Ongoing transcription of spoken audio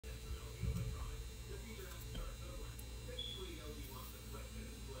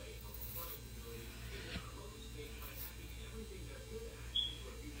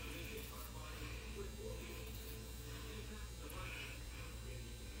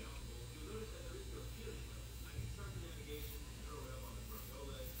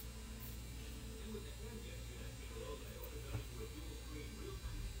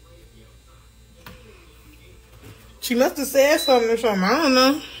She must have said something or something. I don't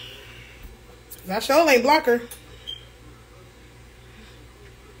know. I sure ain't block her.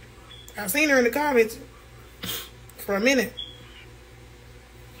 I've seen her in the comments for a minute.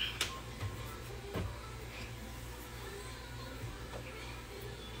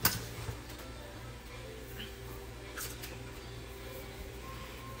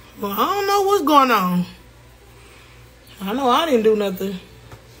 Well, I don't know what's going on. I know I didn't do nothing.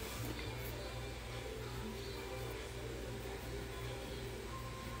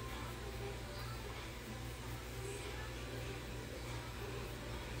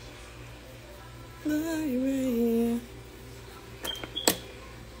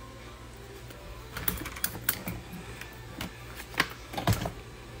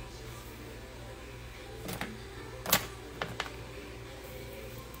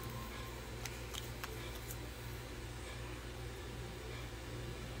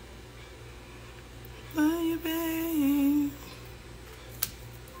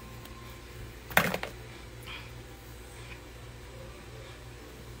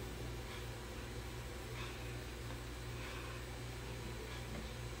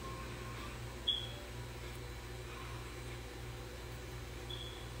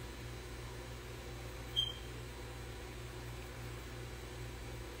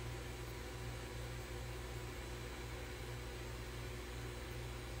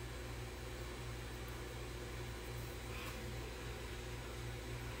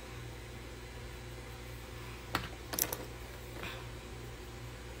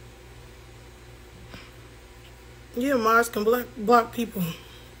 Yeah, Mars can block people.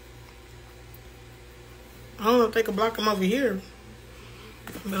 I don't know if they can block them over here,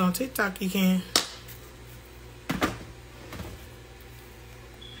 but on TikTok you can.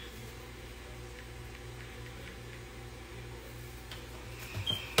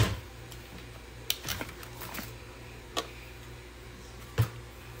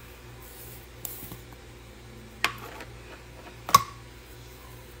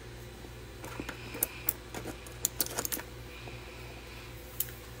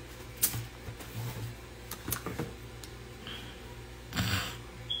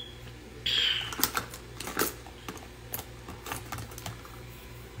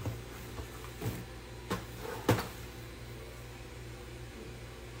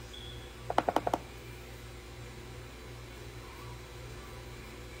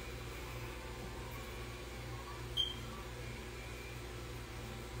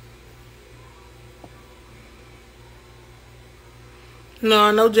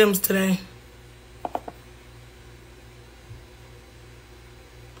 No, no gyms today.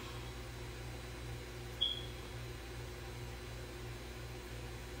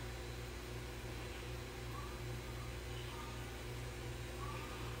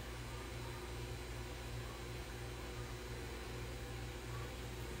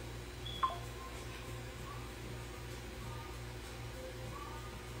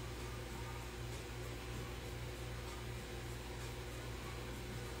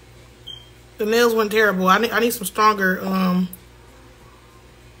 The nails went terrible. I need some stronger.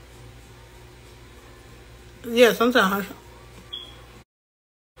 Yeah, sometimes.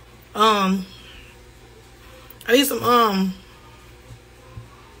 I need some.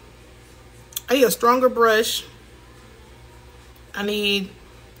 I need a stronger brush. I need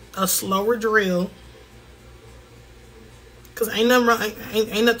a slower drill. Cause ain't nothing wrong.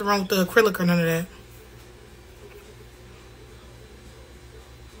 Ain't nothing wrong with the acrylic or none of that.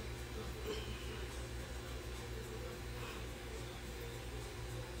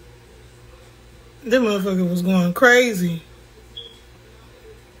 That motherfucker was going crazy.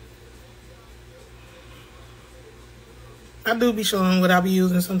 I do be showing what I be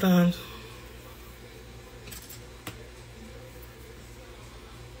using sometimes.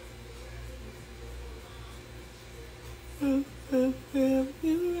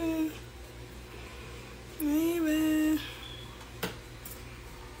 Baby,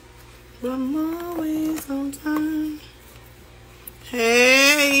 but I'm always on time.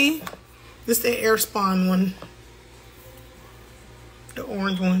 Hey. This is the Airspun one. The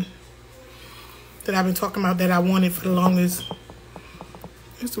orange one. That I've been talking about that I wanted for the longest.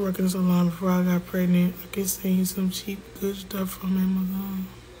 I used to work in a salon before I got pregnant. I can send you some cheap, good stuff from Amazon.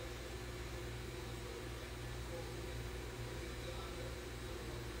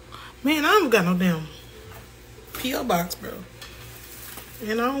 Man, I don't got no damn P.O. box, bro.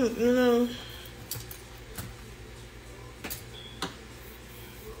 And I don't, you know.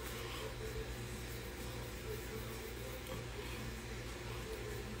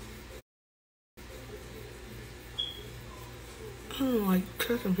 I don't like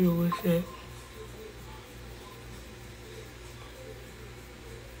trusting people with shit.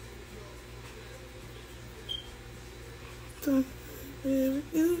 I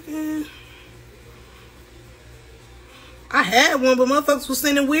had one, but motherfuckers was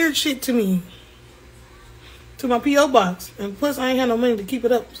sending weird shit to me. To my P.O. box. And plus, I ain't had no money to keep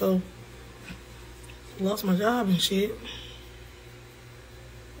it up, so... Lost my job and shit.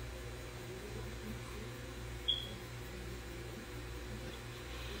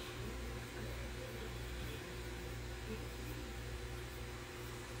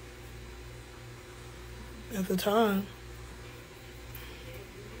 At the time.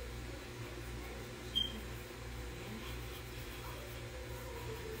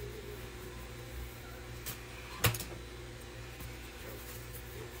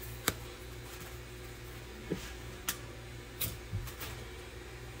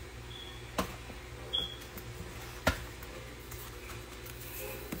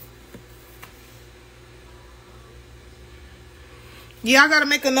 Yeah, I gotta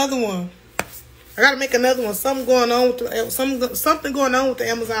make another one. Something going on with something going on with the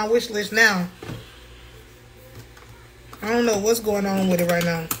Amazon wish list now. I don't know what's going on with it right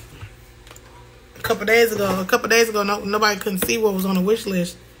now. A couple days ago, nobody couldn't see what was on the wish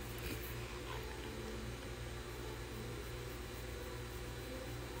list.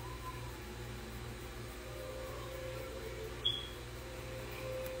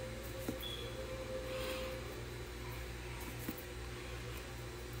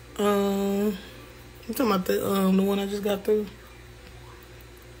 I'm talking about the one I just got through.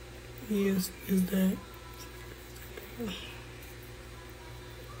 Yes, is that?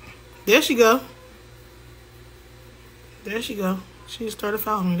 There she go. There she go. She started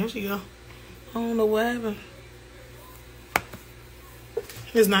following me. There she go. I don't know what happened.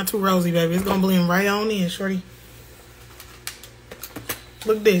 It's not too rosy, baby. It's gonna blend right on in, shorty.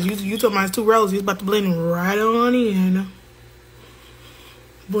 Look at this. You talking about it's too rosy. It's about to blend right on in.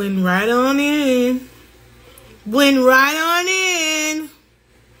 Blend right on in. Blend right on in.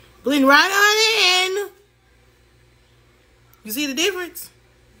 Blend right on in. You see the difference?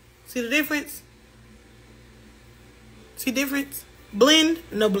 See the difference? See the difference? Blend,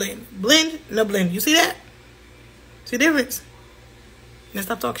 no blend. Blend, no blend. You see that? See the difference? Now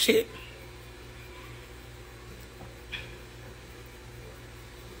stop talking shit.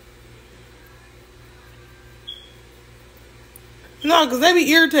 No, because they be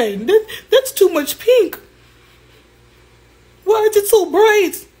irritating. That's too much pink. Why is it so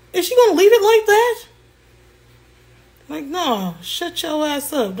bright? Is she gonna leave it like that? Like, no, shut your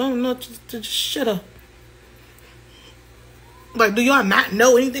ass up. Don't know, just shut up. Like, do y'all not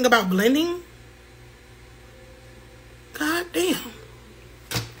know anything about blending? God damn.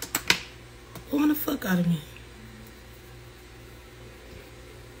 Blowing the fuck out of me.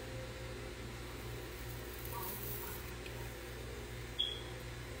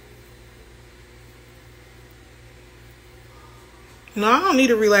 No, I don't need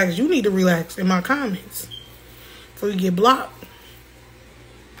to relax. You need to relax in my comments before you get blocked.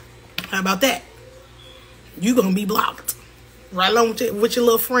 How about that? You gonna be blocked right along with your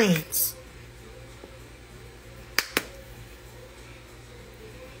little friends.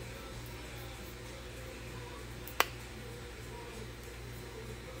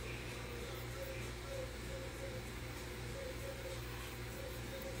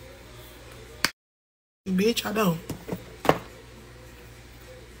 Bitch, I don't.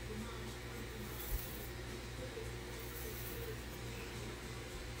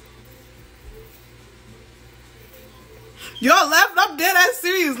 Y'all laughing? I'm dead ass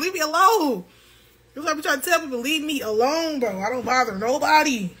serious. Leave me alone. That's why I'm trying to tell people, leave me alone, bro. I don't bother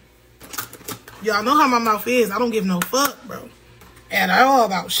nobody. Y'all know how my mouth is. I don't give no fuck, bro. At all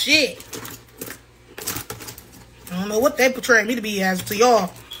about shit. I don't know what they portray me to be as to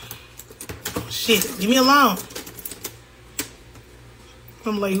y'all. Shit, leave me alone.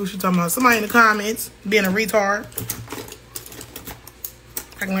 I'm like, who she talking about? Somebody in the comments being a retard.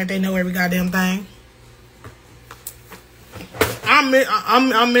 Acting like they know every goddamn thing. I'm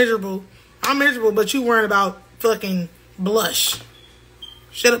miserable. I'm miserable, but you worrying about fucking blush.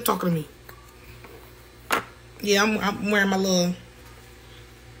 Shut up talking to me. Yeah, I'm wearing my little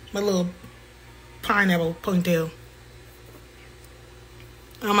pineapple ponytail.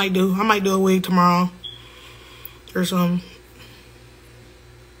 I might do a wig tomorrow or something.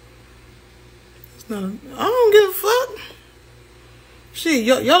 I don't give a fuck. Shit,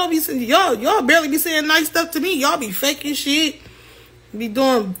 y'all barely be saying nice stuff to me. Y'all be faking shit. Be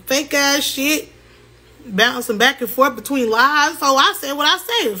doing fake ass shit. Bouncing back and forth between lies. So I said what I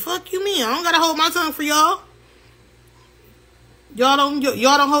said. Fuck you mean. I don't gotta hold my tongue for y'all. Y'all don't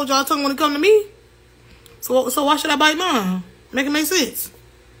hold y'all tongue when it come to me. So why should I bite mine? Make it make sense.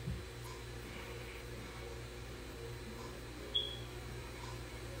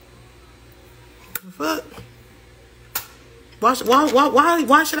 Fuck. Why should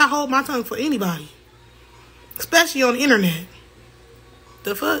I hold my tongue for anybody? Especially on the internet.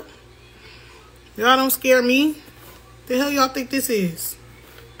 The fuck? Y'all don't scare me. The hell y'all think this is?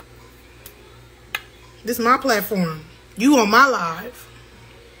 This is my platform. You on my live.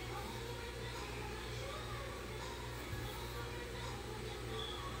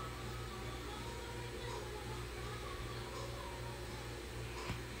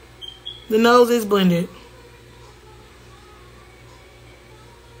 The nose is blended.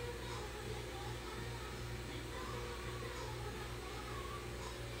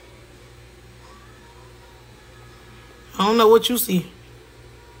 I don't know what you see.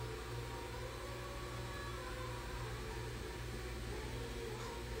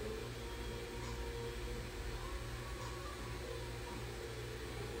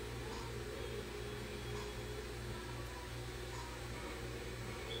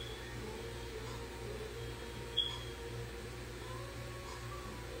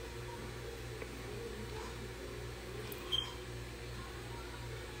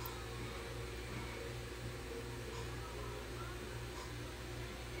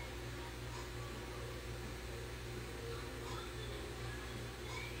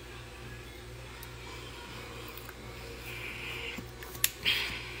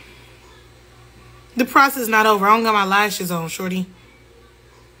 The process is not over. I don't got my lashes on, shorty.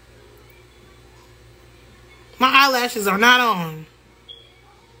 My eyelashes are not on.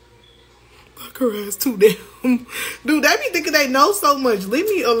 Fuck her ass too damn. Dude, they be thinking they know so much. Leave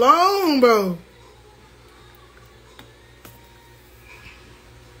me alone, bro.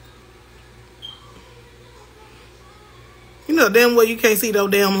 You know damn well you can't see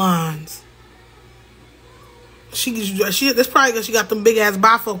those damn lines. That's probably because she got them big ass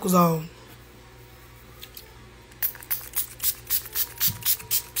bifocals on.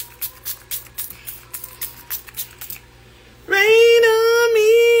 Rain on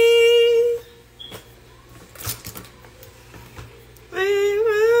me. Rain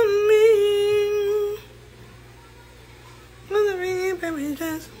on me. Was it raining, baby,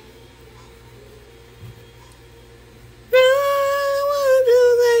 just...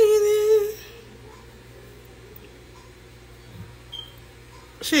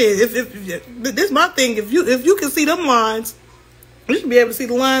 Shit, if this is my thing. If you can see them lines, you should be able to see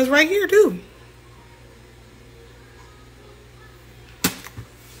the lines right here too.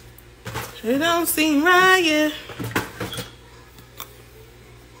 It don't seem right, yeah.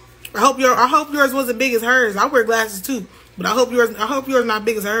 I hope yours wasn't big as hers. I wear glasses too, but I hope yours not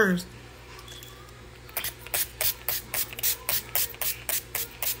big as hers.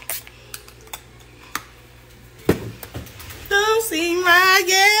 Don't seem right,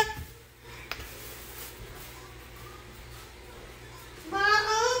 yeah.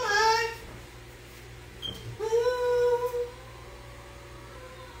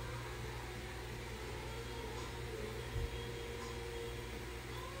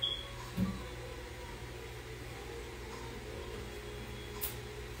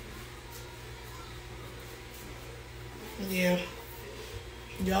 Yeah.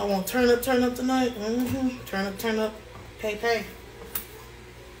 Y'all want turn up tonight? Turn up. Pay.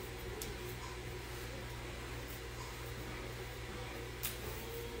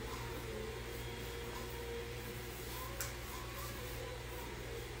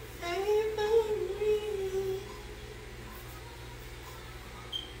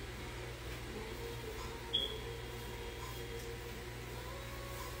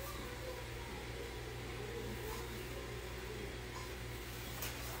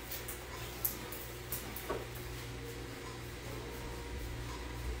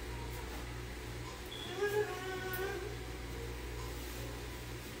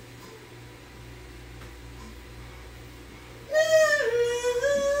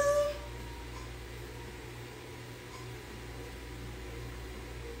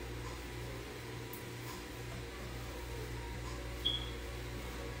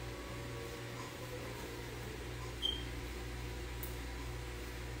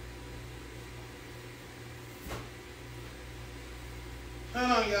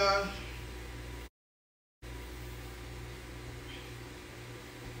 Hold on, y'all.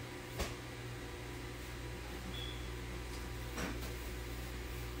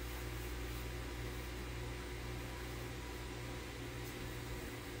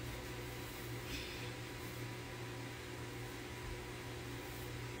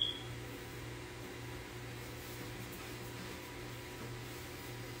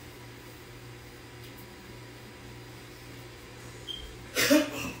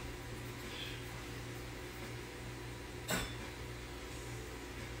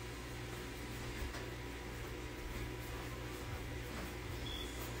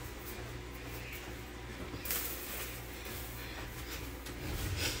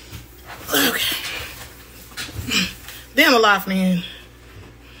 a lot, friend.